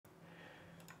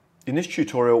In this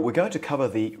tutorial, we're going to cover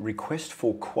the Request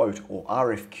for Quote or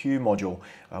RFQ module,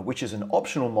 which is an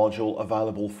optional module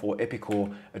available for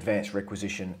Epicor Advanced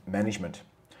Requisition Management.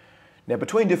 Now,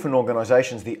 between different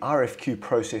organisations, the RFQ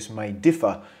process may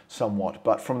differ somewhat,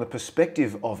 but from the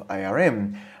perspective of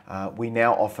ARM, we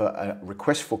now offer a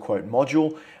Request for Quote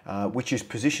module, which is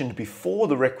positioned before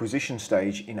the requisition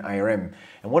stage in ARM.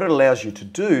 And what it allows you to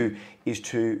do is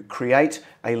to create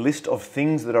a list of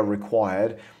things that are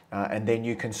required, and then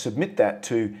you can submit that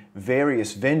to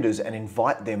various vendors and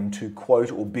invite them to quote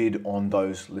or bid on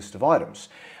those list of items.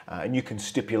 And you can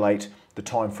stipulate the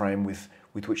time frame with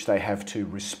which they have to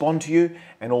respond to you,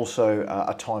 and also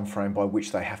a time frame by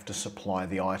which they have to supply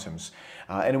the items.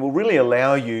 And it will really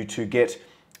allow you to get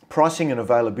pricing and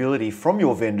availability from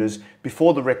your vendors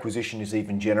before the requisition is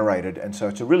even generated. And so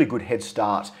it's a really good head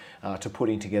start to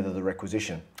putting together the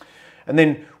requisition. And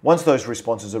then once those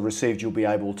responses are received, you'll be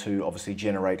able to obviously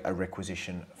generate a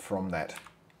requisition from that.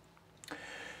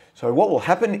 So what will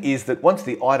happen is that once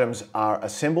the items are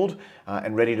assembled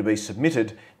and ready to be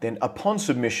submitted, then upon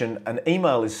submission, an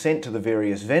email is sent to the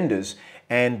various vendors,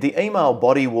 and the email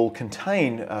body will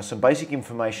contain some basic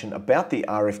information about the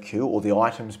RFQ or the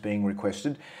items being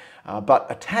requested, but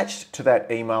attached to that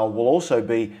email will also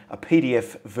be a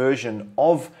PDF version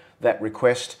of that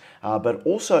request, but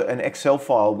also an Excel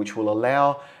file which will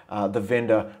allow the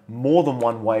vendor more than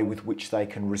one way with which they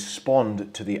can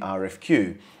respond to the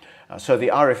RFQ. So the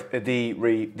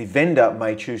vendor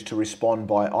may choose to respond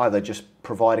by either just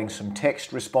providing some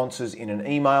text responses in an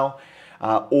email,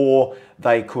 or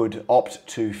they could opt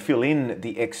to fill in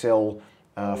the Excel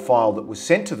file that was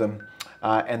sent to them,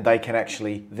 and they can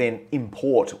actually then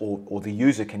import, or the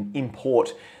user can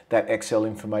import that Excel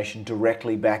information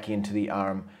directly back into the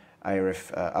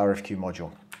RFQ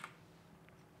module.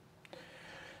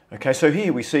 Okay, so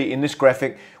here we see in this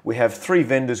graphic we have 3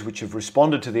 vendors which have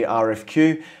responded to the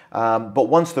RFQ, but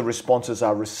once the responses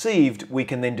are received, we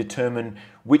can then determine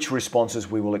which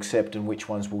responses we will accept and which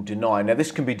ones we'll deny. Now,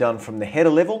 this can be done from the header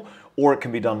level, or it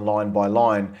can be done line by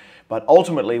line, but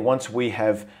ultimately once we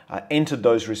have entered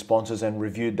those responses and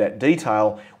reviewed that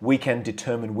detail, we can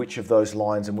determine which of those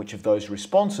lines and which of those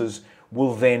responses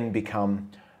will then become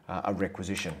a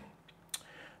requisition.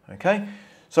 Okay.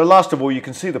 So last of all, you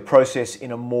can see the process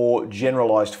in a more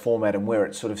generalized format and where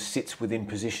it sort of sits within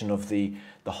position of the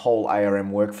whole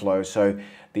ARM workflow. So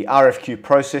the RFQ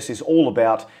process is all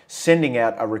about sending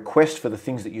out a request for the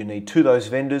things that you need to those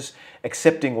vendors,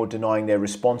 accepting or denying their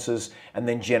responses, and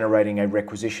then generating a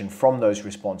requisition from those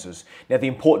responses. Now, the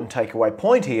important takeaway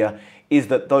point here is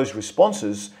that those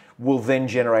responses will then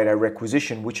generate a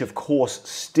requisition, which of course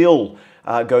still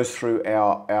goes through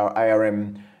our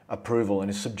ARM approval and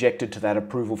is subjected to that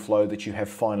approval flow that you have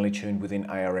finely tuned within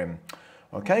ARM.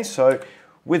 Okay, so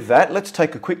with that, let's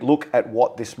take a quick look at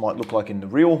what this might look like in the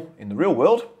real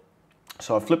world.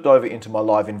 So I've flipped over into my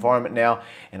live environment now,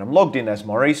 and I'm logged in as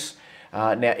Maurice.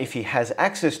 Now, if he has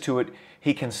access to it,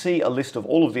 he can see a list of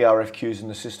all of the RFQs in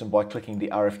the system by clicking the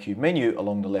RFQ menu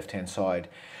along the left-hand side.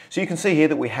 So you can see here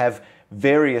that we have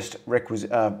various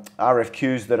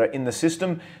RFQs that are in the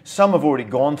system. Some have already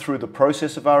gone through the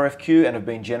process of RFQ and have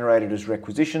been generated as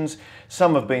requisitions.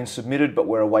 Some have been submitted, but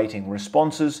we're awaiting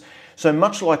responses. So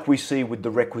much like we see with the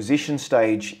requisition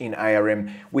stage in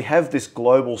ARM, we have this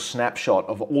global snapshot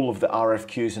of all of the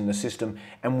RFQs in the system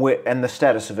and the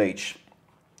status of each.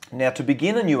 Now, to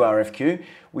begin a new RFQ,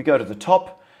 we go to the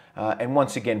top, and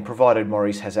once again, provided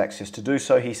Maurice has access to do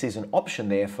so, he sees an option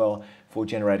there for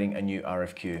generating a new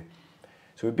RFQ.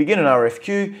 So we begin an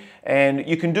RFQ, and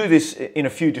you can do this in a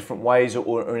few different ways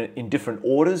or in different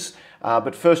orders.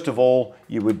 But first of all,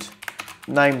 you would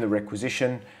name the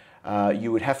requisition.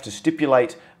 You would have to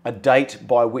stipulate a date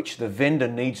by which the vendor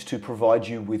needs to provide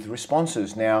you with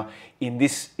responses. Now, in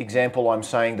this example, I'm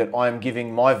saying that I'm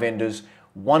giving my vendors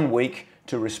 1 week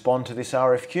to respond to this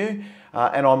RFQ.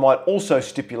 And I might also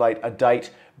stipulate a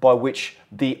date by which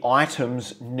the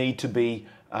items need to be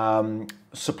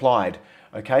supplied.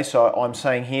 Okay, so I'm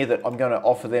saying here that I'm going to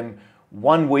offer them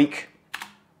 1 week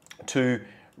to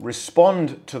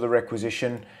respond to the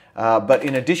requisition, but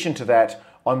in addition to that,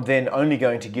 I'm then only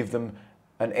going to give them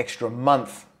an extra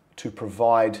month to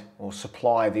provide or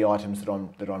supply the items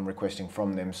that I'm requesting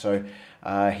from them. So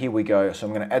here we go. So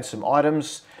I'm going to add some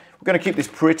items. We're going to keep this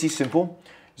pretty simple,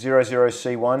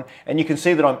 00C1, and you can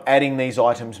see that I'm adding these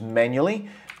items manually.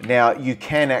 Now, you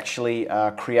can actually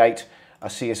create a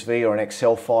CSV or an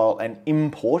Excel file and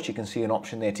import. You can see an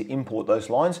option there to import those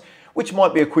lines, which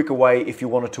might be a quicker way if you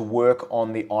wanted to work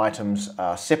on the items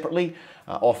separately,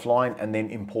 offline, and then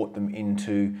import them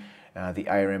into the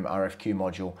ARM RFQ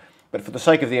module. But for the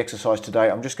sake of the exercise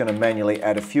today, I'm just going to manually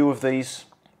add a few of these.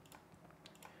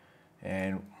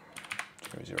 and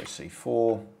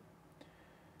 00C4,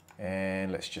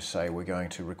 and let's just say we're going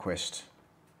to request,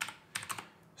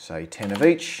 say, 10 of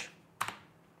each.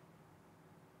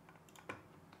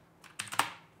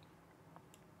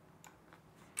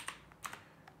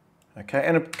 Okay,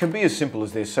 and it can be as simple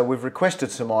as this. So we've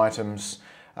requested some items.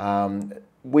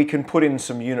 We can put in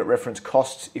some unit reference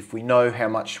costs if we know how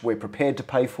much we're prepared to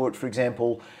pay for it, for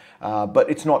example, but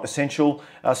it's not essential.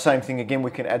 Same thing again,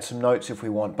 we can add some notes if we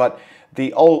want. But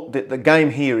the game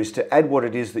here is to add what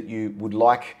it is that you would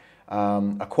like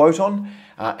a quote on,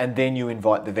 and then you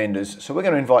invite the vendors. So we're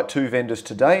going to invite 2 vendors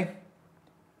today.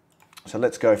 So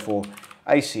let's go for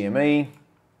ACME.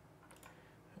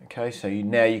 Okay, so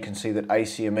now you can see that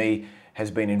ACME has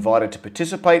been invited to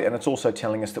participate, and it's also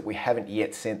telling us that we haven't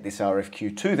yet sent this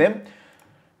RFQ to them,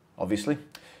 obviously.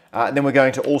 And then we're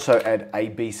going to also add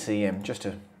ABCM, just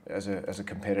as a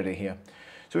competitor here.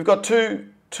 So we've got two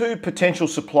potential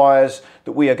suppliers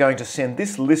that we are going to send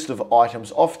this list of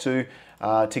items off to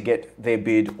get their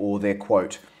bid or their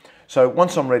quote. So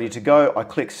once I'm ready to go, I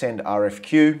click Send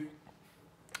RFQ.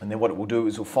 And then what it will do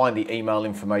is we'll find the email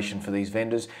information for these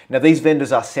vendors. Now these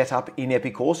vendors are set up in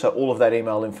Epicor, so all of that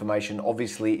email information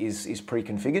obviously is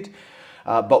pre-configured.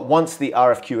 But once the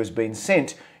RFQ has been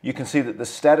sent, you can see that the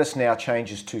status now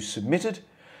changes to submitted.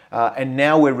 And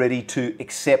now we're ready to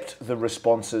accept the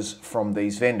responses from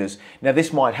these vendors. Now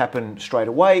this might happen straight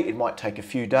away, it might take a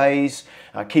few days.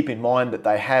 Keep in mind that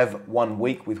they have 1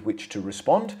 week with which to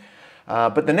respond.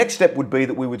 But the next step would be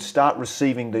that we would start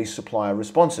receiving these supplier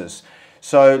responses.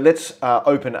 So let's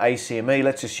open ACME.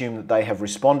 Let's assume that they have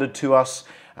responded to us.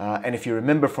 And if you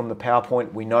remember from the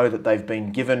PowerPoint, we know that they've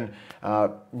been given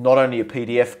not only a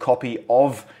PDF copy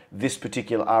of this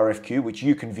particular RFQ, which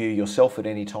you can view yourself at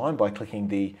any time by clicking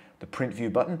the print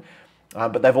view button,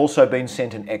 but they've also been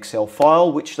sent an Excel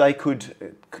file, which they could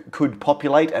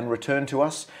populate and return to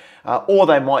us. Or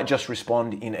they might just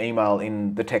respond in email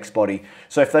in the text body.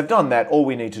 So if they've done that, all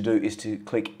we need to do is to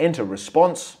click Enter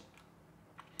Response.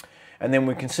 And then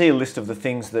we can see a list of the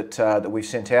things that we've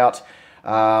sent out.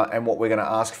 And what we're going to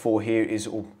ask for here is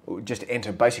just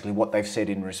enter basically what they've said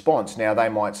in response. Now they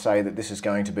might say that this is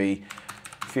going to be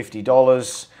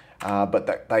 $50, but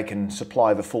that they can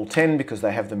supply the full 10 because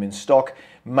they have them in stock.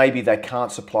 Maybe they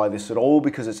can't supply this at all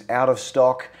because it's out of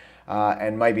stock.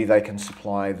 And maybe they can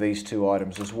supply these 2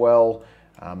 items as well,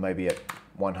 maybe at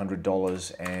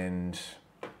 $100 and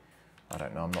I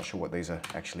don't know, I'm not sure what these are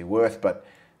actually worth, but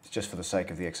it's just for the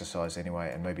sake of the exercise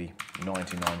anyway, and maybe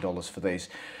 $99 for these.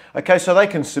 Okay, so they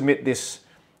can submit this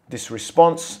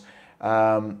response.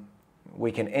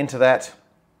 We can enter that,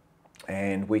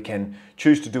 and we can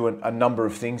choose to do a number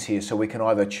of things here. So we can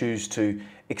either choose to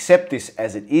accept this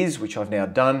as it is, which I've now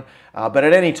done, but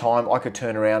at any time I could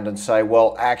turn around and say,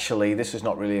 well, actually, this is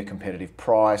not really a competitive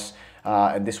price,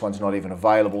 and this one's not even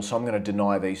available, so I'm going to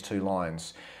deny these 2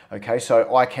 lines. Okay,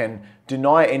 so I can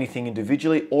deny anything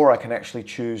individually, or I can actually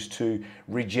choose to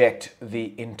reject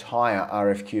the entire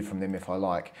RFQ from them if I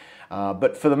like.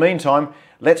 But for the meantime,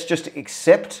 let's just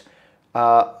accept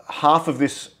half of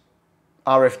this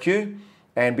RFQ,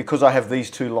 and because I have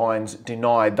these 2 lines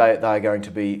denied, they are going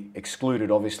to be excluded,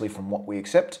 obviously, from what we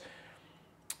accept.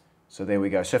 So there we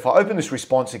go. So if I open this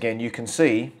response again, you can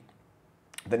see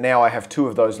that now I have 2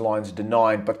 of those lines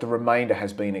denied, but the remainder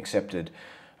has been accepted.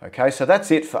 Okay, so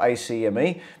that's it for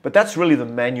ACME, but that's really the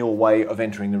manual way of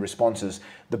entering the responses.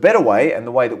 The better way, and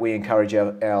the way that we encourage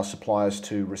our suppliers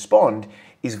to respond,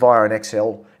 is via an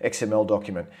XML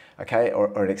document, okay,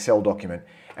 or an Excel document.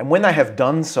 And when they have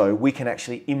done so, we can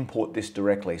actually import this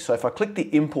directly. So if I click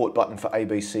the import button for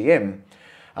ABCM,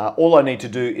 all I need to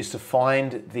do is to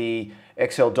find the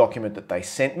Excel document that they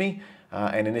sent me.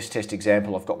 And in this test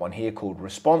example, I've got one here called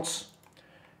Response.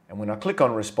 And when I click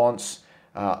on Response,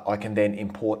 I can then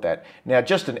import that. Now,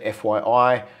 just an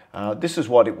FYI, this is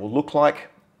what it will look like.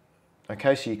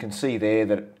 Okay, so you can see there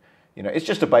that it's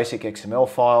just a basic XML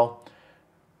file.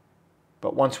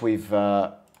 But once we've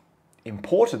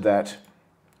imported that,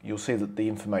 you'll see that the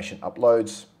information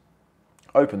uploads.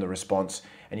 Open the response,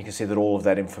 and you can see that all of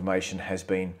that information has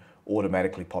been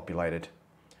automatically populated.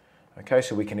 Okay,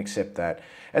 so we can accept that.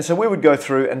 And so we would go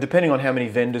through, and depending on how many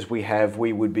vendors we have,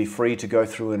 we would be free to go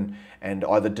through and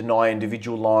either deny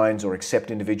individual lines or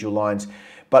accept individual lines.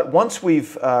 But once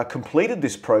we've completed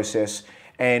this process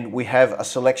and we have a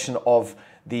selection of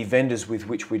the vendors with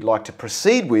which we'd like to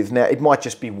proceed with, now it might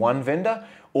just be one vendor,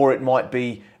 or it might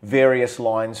be various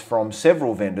lines from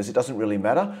several vendors. It doesn't really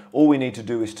matter. All we need to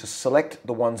do is to select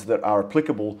the ones that are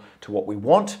applicable to what we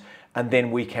want, and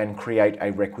then we can create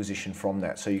a requisition from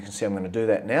that. So you can see I'm going to do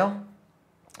that now.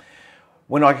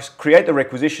 When I create the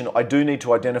requisition, I do need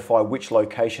to identify which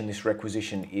location this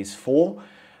requisition is for,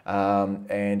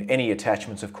 and any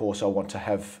attachments, of course, I want to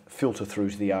have filter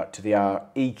through to the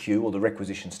REQ, or the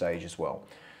requisition stage as well.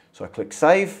 So I click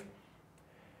Save,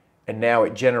 and now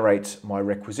it generates my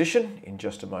requisition in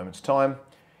just a moment's time.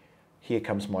 Here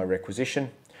comes my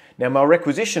requisition. Now my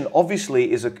requisition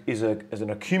obviously is an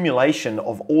accumulation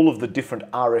of all of the different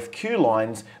RFQ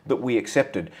lines that we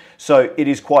accepted. So it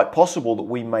is quite possible that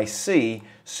we may see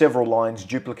several lines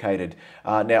duplicated.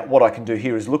 Now what I can do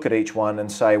here is look at each one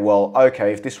and say, well,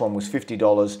 okay, if this one was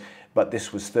 $50 but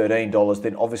this was $13,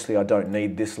 then obviously I don't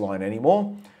need this line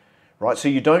anymore. Right, so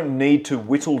you don't need to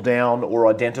whittle down or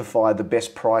identify the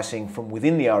best pricing from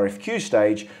within the RFQ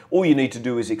stage. All you need to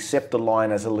do is accept the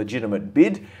line as a legitimate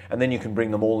bid, and then you can bring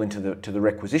them all into the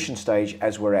requisition stage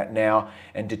as we're at now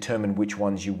and determine which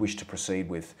ones you wish to proceed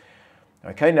with.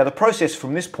 Okay, now the process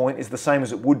from this point is the same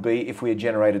as it would be if we had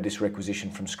generated this requisition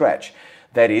from scratch.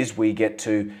 That is, we get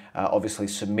to obviously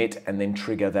submit and then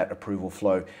trigger that approval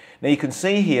flow. Now you can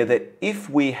see here that if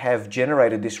we have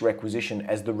generated this requisition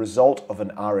as the result of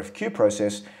an RFQ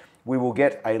process, we will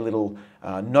get a little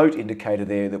note indicator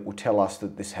there that will tell us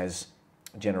that this has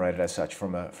generated as such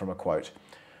from a quote.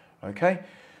 Okay,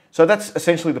 so that's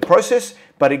essentially the process,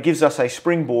 but it gives us a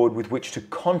springboard with which to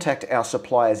contact our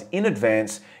suppliers in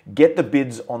advance, get the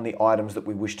bids on the items that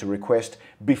we wish to request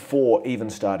before even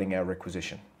starting our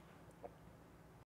requisition.